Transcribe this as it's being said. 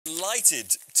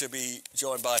delighted to be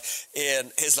joined by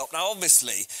Ian Hislop. Now,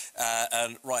 obviously,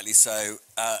 and rightly so,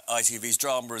 ITV's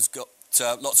drama has got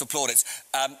lots of plaudits.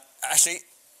 Actually,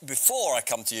 before I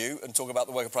come to you and talk about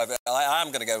the work of Private Eye, I am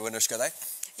going to go with Anushka, though.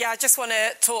 Yeah, I just want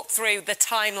to talk through the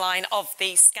timeline of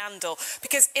the scandal,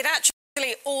 because it actually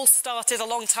all started a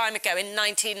long time ago in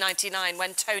 1999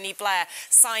 when Tony Blair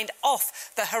signed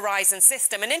off the Horizon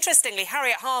system. And interestingly,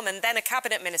 Harriet Harman, then a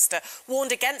cabinet minister,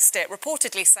 warned against it,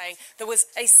 reportedly saying there was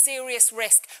a serious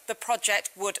risk the project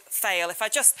would fail. If I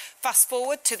just fast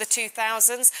forward to the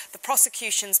 2000s, the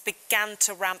prosecutions began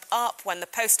to ramp up when the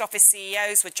Post Office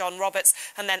CEOs were John Roberts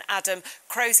and then Adam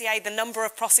Crozier. The number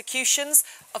of prosecutions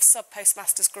of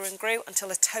sub-postmasters grew and grew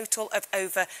until a total of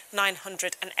over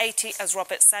 980, as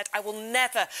Roberts said. I will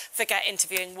never forget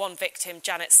interviewing one victim,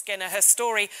 Janet Skinner. Her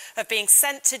story of being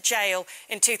sent to jail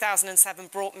in 2007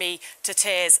 brought me to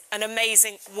tears. An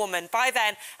amazing woman. By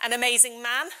then, an amazing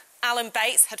man. Alan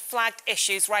Bates had flagged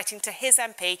issues, writing to his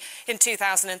MP in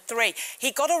 2003.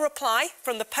 He got a reply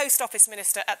from the Post Office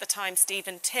Minister at the time,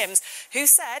 Stephen Timms, who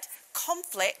said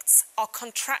conflicts are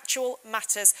contractual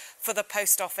matters for the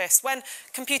Post Office. When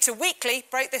Computer Weekly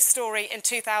broke this story in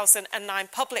 2009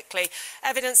 publicly,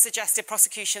 evidence suggested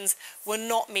prosecutions were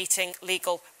not meeting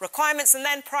legal requirements. And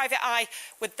then Private Eye,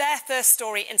 with their first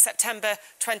story in September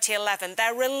 2011,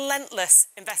 their relentless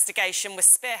investigation was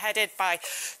spearheaded by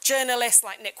journalists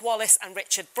like Nick Wallace and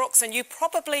Richard Brooks. And you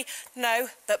probably know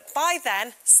that by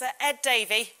then, Sir Ed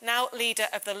Davey, now leader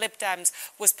of the Lib Dems,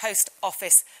 was Post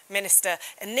Office Minister.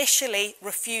 Initially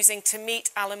refusing to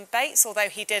meet Alan Bates, although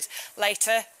he did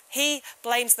later. He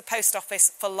blames the Post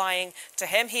Office for lying to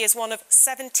him. He is one of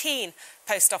 17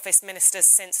 Post Office ministers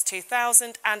since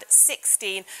 2000 and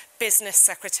 16 business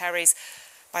secretaries.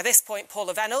 By this point,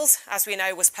 Paula Venables, as we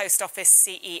know, was Post Office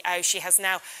CEO. She has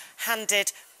now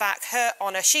handed back her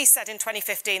honour. She said in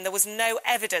 2015 there was no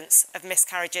evidence of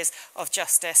miscarriages of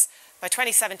justice. By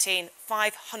 2017,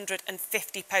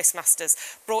 550 postmasters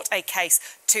brought a case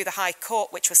to the High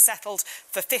Court, which was settled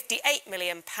for £58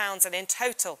 million, and in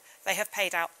total they have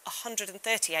paid out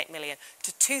 £138 million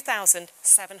to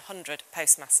 2,700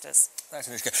 postmasters. Thanks,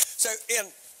 Anushka. So, Ian,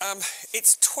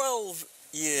 it's 12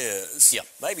 years,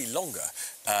 maybe longer,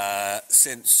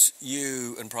 since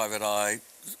you and Private Eye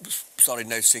started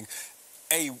noticing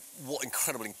what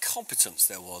incredible incompetence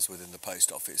there was within the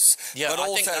Post Office. Yeah, but I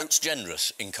also think that's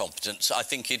generous incompetence. I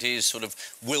think it is sort of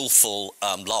willful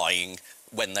lying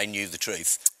when they knew the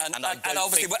truth. And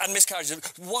obviously, and miscarriages.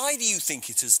 Why do you think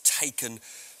it has taken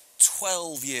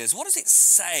 12 years? What does it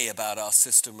say about our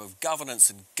system of governance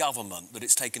and government that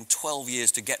it's taken 12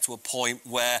 years to get to a point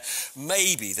where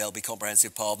maybe there'll be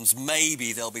comprehensive pardons,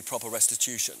 maybe there'll be proper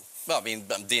restitution? Well, I mean,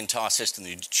 the entire system,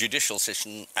 the judicial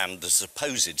system and the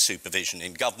supposed supervision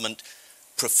in government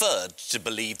preferred to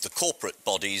believe the corporate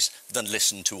bodies than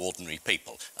listen to ordinary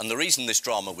people. And the reason this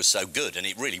drama was so good, and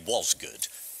it really was good,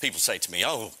 people say to me,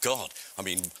 oh, God, I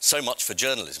mean, so much for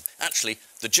journalism. Actually,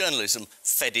 the journalism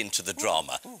fed into the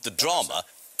drama. The drama,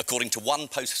 according to one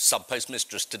sub-post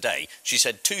mistress today, she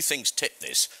said two things tip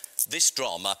this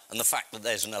drama and the fact that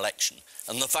there's an election,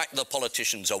 and the fact that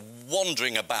politicians are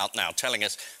wandering about now telling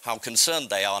us how concerned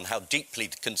they are and how deeply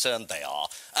concerned they are,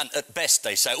 and at best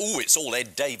they say, oh, it's all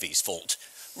Ed Davey's fault.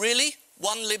 Really?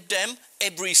 One Lib Dem?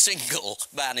 Every single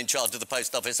man in charge of the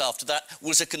Post Office after that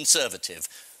was a Conservative.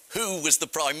 Who was the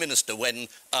Prime Minister when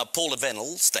Paula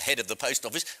Venables, the head of the Post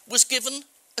Office, was given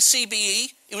a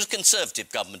CBE? It was a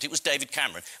Conservative government. It was David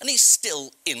Cameron, and he's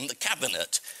still in the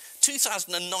Cabinet.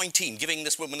 2019, giving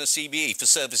this woman a CBE for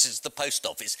services to the Post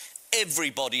Office,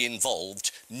 everybody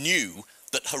involved knew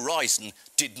that Horizon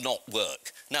did not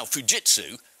work. Now,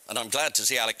 Fujitsu, and I'm glad to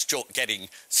see Alex Chalk getting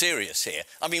serious here,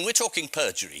 I mean, we're talking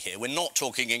perjury here, we're not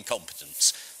talking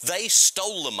incompetence. They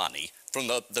stole the money from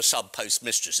the sub-post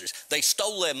mistresses. They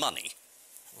stole their money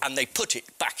and they put it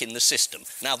back in the system.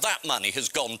 Now, that money has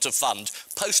gone to fund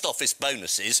Post Office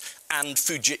bonuses and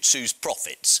Fujitsu's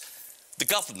profits. The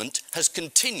government has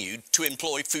continued to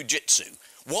employ Fujitsu.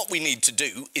 What we need to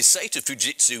do is say to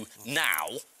Fujitsu now,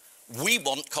 we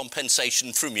want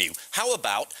compensation from you. How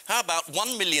about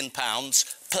 £1 million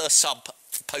per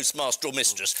sub-postmaster or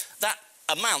mistress? That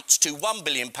amounts to £1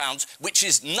 billion, which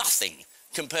is nothing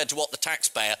compared to what the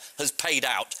taxpayer has paid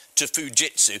out to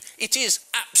Fujitsu. It is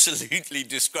absolutely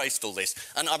disgraceful, this.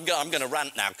 And I'm going to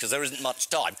rant now because there isn't much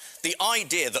time. The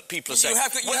idea that people are saying,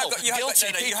 guilty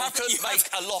people could make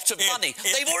a lot of money.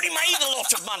 They've already made a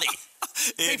lot of money.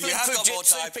 People in have got more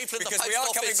Fujitsu, time, people in the because post we are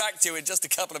office. coming back to you in just a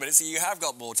couple of minutes, so you have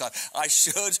got more time. I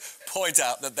should point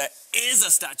out that there is a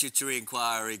statutory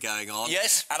inquiry going on.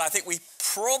 Yes. And I think we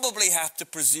probably have to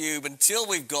presume until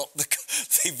we've got the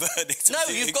verdict.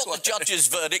 No, you've got the judge's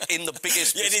verdict in the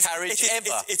biggest miscarriage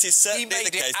ever. It is certainly he made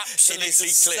the case. It absolutely it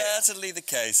is clear. certainly the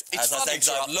case. It's as fun I think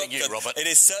I've interrupting you, Robert. It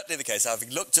is certainly the case.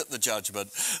 Having looked at the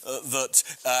judgment, that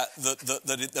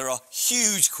there are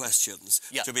huge questions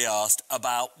to be asked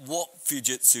about what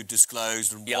Fujitsu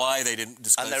disclosed and why they didn't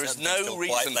disclose. And there is no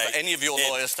reason for any of your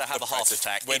lawyers to have a heart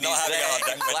attack. We're not having a heart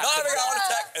attack. We're not having a heart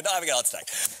attack. We're not having a heart attack.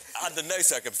 Under no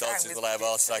circumstances will I have a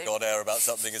heart attack on air about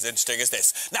something as interesting as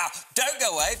this. Now, don't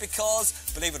go away, because,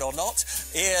 believe it or not,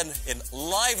 Ian, in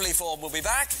lively form, will be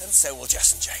back, and so will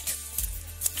Jess and Jake.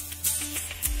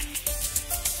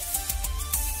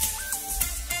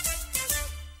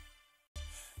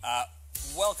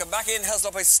 Welcome back. Ian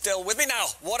Hislop is still with me. Now,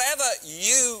 whatever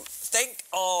you think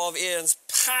of Ian's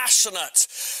passionate,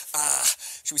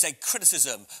 should we say,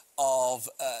 criticism of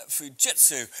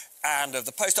Fujitsu and of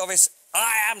the Post Office,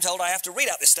 I am told I have to read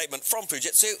out this statement from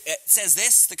Fujitsu. It says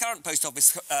this: the current Post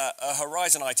Office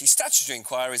Horizon IT statutory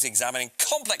inquiry is examining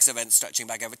complex events stretching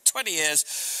back over 20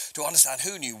 years to understand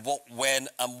who knew what, when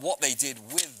and what they did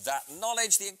with that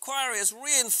knowledge. The inquiry has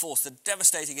reinforced the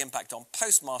devastating impact on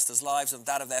postmasters' lives and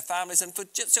that of their families, and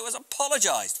Fujitsu has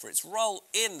apologised for its role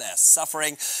in their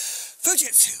suffering.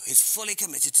 Fujitsu is fully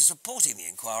committed to supporting the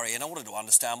inquiry in order to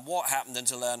understand what happened and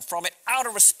to learn from it. Out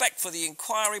of respect for the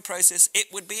inquiry process, it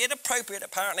would be inappropriate,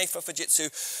 apparently, for Fujitsu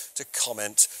to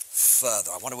comment further.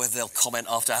 I wonder whether they'll comment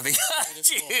after having heard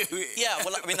you. Yeah,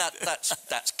 well, I mean,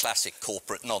 that's classic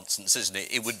corporate nonsense, isn't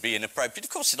it? It would be inappropriate.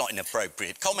 Of course it's not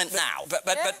inappropriate. Comment now.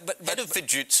 But head of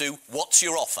Fujitsu, what's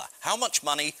your offer? How much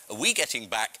money are we getting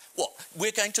back? What?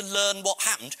 We're going to learn what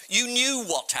happened. You knew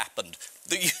what happened.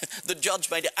 The judge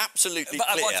made it absolutely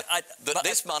clear that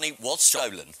this money was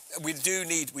stolen. We do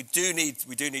need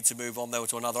to move on, though,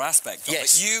 to another aspect.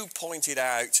 Yes. You pointed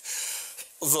out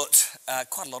that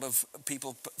quite a lot of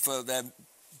people, for their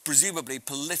presumably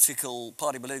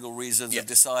party political reasons, have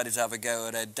decided to have a go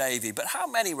at Ed Davey. But how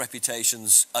many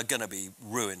reputations are going to be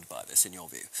ruined by this, in your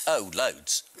view? Oh,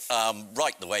 loads.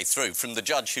 Right the way through, from the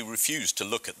judge who refused to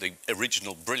look at the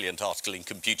original brilliant article in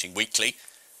Computing Weekly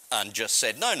and just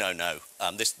said, no,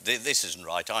 this isn't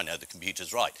right, I know the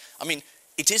computer's right. I mean,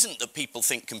 it isn't that people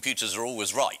think computers are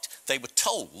always right. They were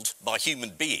told by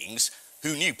human beings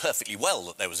who knew perfectly well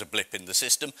that there was a blip in the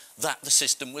system, that the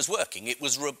system was working. It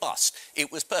was robust. It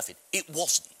was perfect. It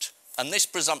wasn't. And this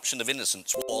presumption of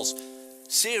innocence was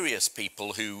serious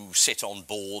people who sit on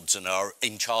boards and are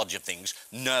in charge of things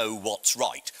know what's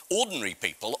right. Ordinary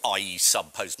people, i.e.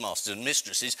 sub-postmasters and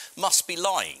mistresses, must be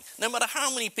lying. No matter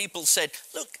how many people said,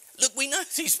 look, we know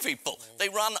these people. They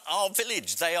run our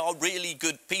village. They are really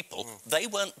good people. They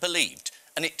weren't believed.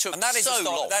 And it took so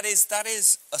long. That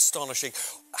is astonishing.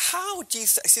 How do you...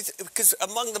 Because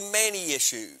among the many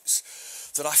issues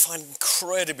that I find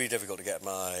incredibly difficult to get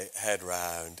my head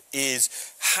round is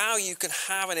how you can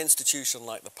have an institution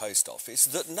like the Post Office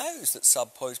that knows that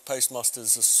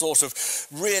sub-postmasters are sort of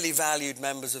really valued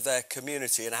members of their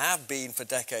community and have been for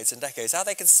decades and decades, how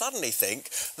they can suddenly think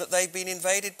that they've been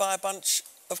invaded by a bunch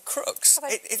of crooks.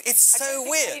 It's so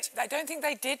weird. I don't think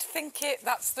they did think it.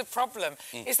 That's the problem.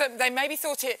 Is that they maybe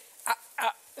thought it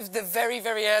at the very,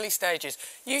 very early stages.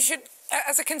 You should,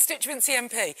 as a constituency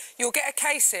MP, you'll get a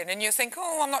case in and you'll think,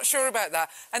 oh, I'm not sure about that.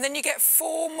 And then you get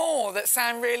 4 more that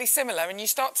sound really similar and you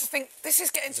start to think, this is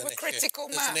getting to a critical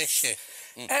mass. There's an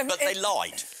issue. But they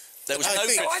lied. There was no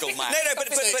critical mass.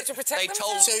 But they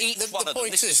told each one of them,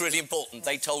 this is really important,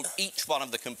 they told each one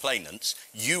of the complainants,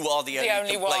 you are the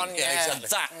only complainant. One, yeah. And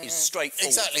that is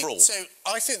straightforward fraud. So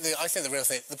I think the real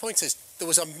thing, the point is, there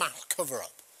was a mass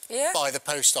cover-up by the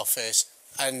Post Office,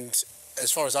 and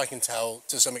as far as I can tell,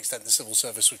 to some extent, the civil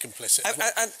service were complicit.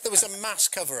 And there was a mass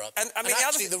cover-up. And I mean,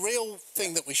 actually, the real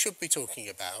thing that we should be talking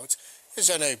about is,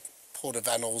 I know Porter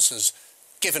Vanels has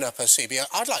given up her CBE.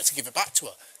 I'd like to give it back to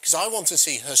her, because I want to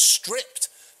see her stripped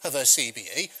of her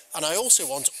CBE, and I also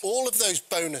want all of those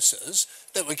bonuses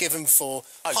that were given for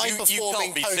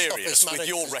high-performing post office managers. With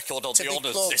your record on the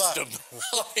honours system.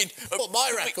 I mean, well,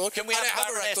 my record, can we I don't have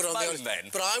a record on the honours, then?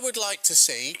 but I would like to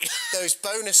see those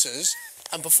bonuses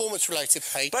and performance-related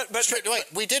pay stripped away.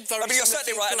 We did very. I mean, you're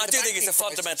certainly right, and I do think it's a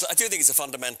fundamental. I do think it's a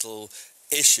fundamental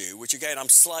issue, which again I'm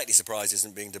slightly surprised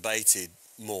isn't being debated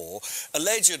more.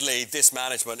 Allegedly, this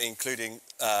management, including,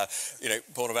 you know,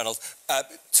 Paul Reynolds,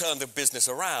 turned the business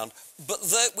around. But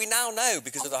we now know,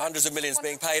 because of the hundreds of millions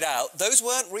being paid out, those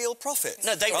weren't real profits.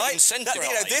 No, they were incentivised. You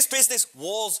know, this business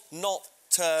was not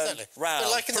turned round.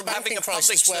 But like in the having a public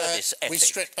service ethic we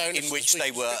stripped bonuses, in which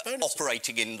they were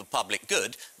operating in the public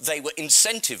good, they were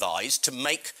incentivised to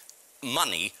make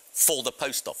money for the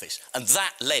post office. And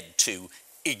that led to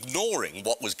ignoring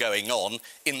what was going on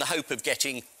in the hope of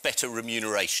getting better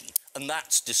remuneration. And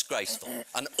that's disgraceful.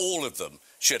 And all of them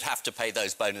should have to pay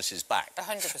those bonuses back.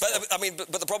 100%. But, I mean,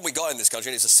 but the problem we got in this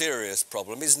country, and it's a serious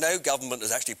problem, is no government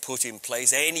has actually put in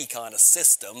place any kind of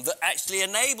system that actually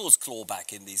enables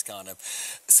clawback in these kind of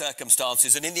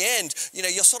circumstances. And in the end, you know,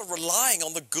 you're sort of relying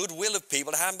on the goodwill of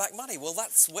people to hand back money. Well,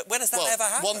 when has that ever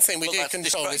happened? One thing we do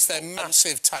control is their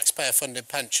massive taxpayer-funded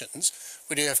pensions.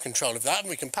 We do have control of that, and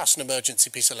we can pass an emergency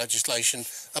piece of legislation,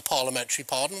 a parliamentary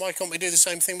pardon. Why can't we do the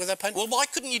same thing with their pensions? Well, why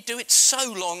couldn't you do it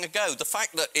so long ago? The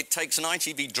fact that it takes an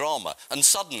ITV drama and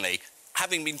suddenly,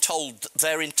 having been told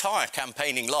their entire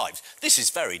campaigning lives, this is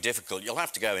very difficult, you'll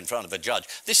have to go in front of a judge,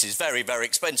 this is very, very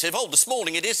expensive, oh, this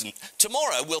morning it isn't,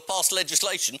 tomorrow we'll pass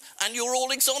legislation and you're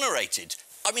all exonerated.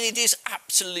 I mean, it is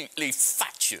absolutely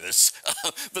fatuous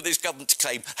for this government to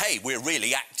claim, hey, we're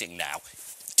really acting now.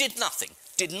 Did nothing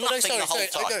the whole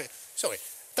time. Sorry.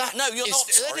 No, you're not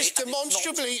sorry. That is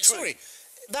demonstrably... Sorry.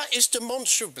 That is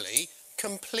demonstrably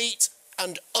complete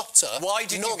and utter Why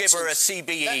did you give her a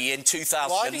CBE in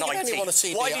 2019? Why did you want a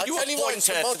CBE? Why did you appoint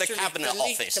her to the Cabinet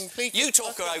Office? You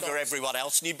talk over everyone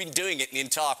else, and you've been doing it in the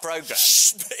entire programme.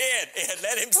 Ian,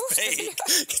 let him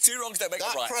speak. Two wrongs don't make a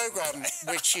right. That programme,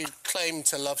 which you claim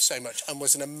to love so much, and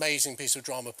was an amazing piece of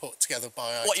drama put together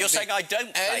by ITV... What, you're saying I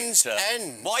don't claim to...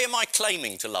 Ends. Why am I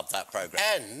claiming to love that programme?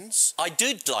 Ends. I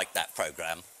did like that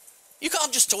programme. You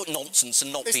can't just talk nonsense and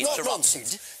not be interrupted. It's not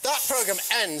nonsense. That programme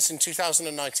ends in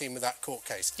 2019 with that court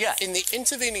case. Yeah. In the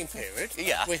intervening period,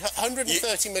 yeah. with £130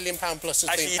 million plus has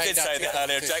actually, been paid out. Actually, you did say that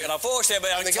earlier, Jake, and unfortunately,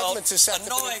 I'm the government has set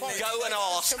annoyingly... Go and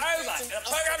ask. Over. The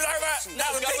programme's over. Now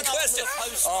the big question.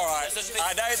 All right.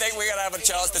 I don't think we're going to have a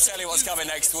chance to tell you what's coming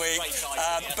next week.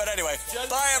 But anyway,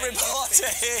 bye, everybody.